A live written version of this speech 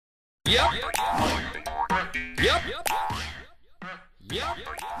Yep. Yep.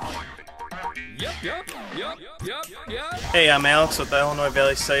 Yep. Hey, I'm Alex with the Illinois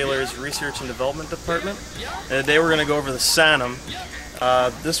Valley Cellular's Research and Development Department. And today we're going to go over the Sonim.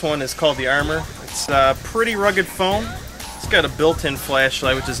 This one is called the Armor. It's a pretty rugged phone. It's got a built-in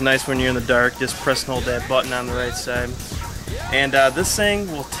flashlight, which is nice when you're in the dark. Just press and hold that button on the right side. And this thing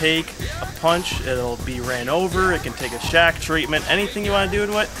will take a punch. It'll be ran over. It can take a shock treatment. Anything you want to do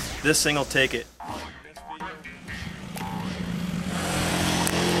to it, this thing will take it.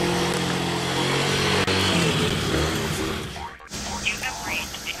 You have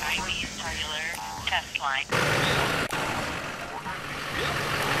reached the IVC Cellular test line.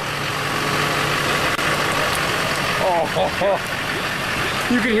 Oh,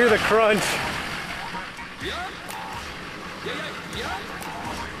 you can hear the crunch.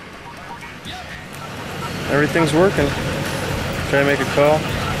 Everything's working. Try to make a call.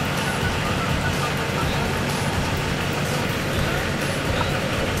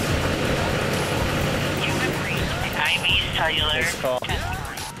 You have reached the IVC Cellular Nice call. test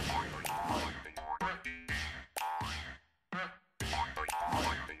line.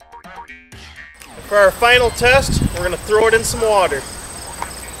 For our final test, we're going to throw it in some water.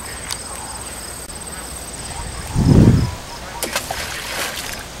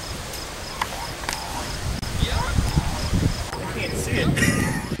 I can't see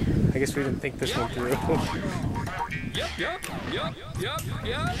it. I guess we didn't think this one through.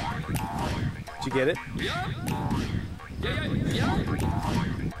 Did you get it?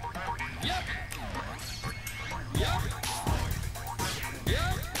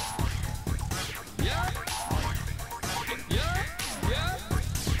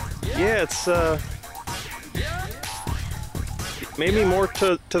 Yeah, it's maybe more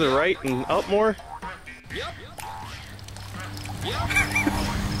to the right and up more.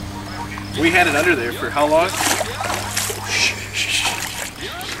 We had it under there for how long?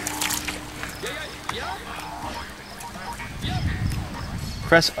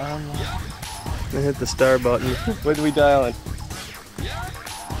 Press on and hit the star button. What did we dial in?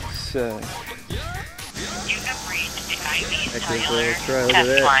 So, You have reached the IVC Technically, Cellular let's try. Look at test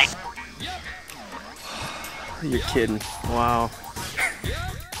that. line. You're kidding. Wow.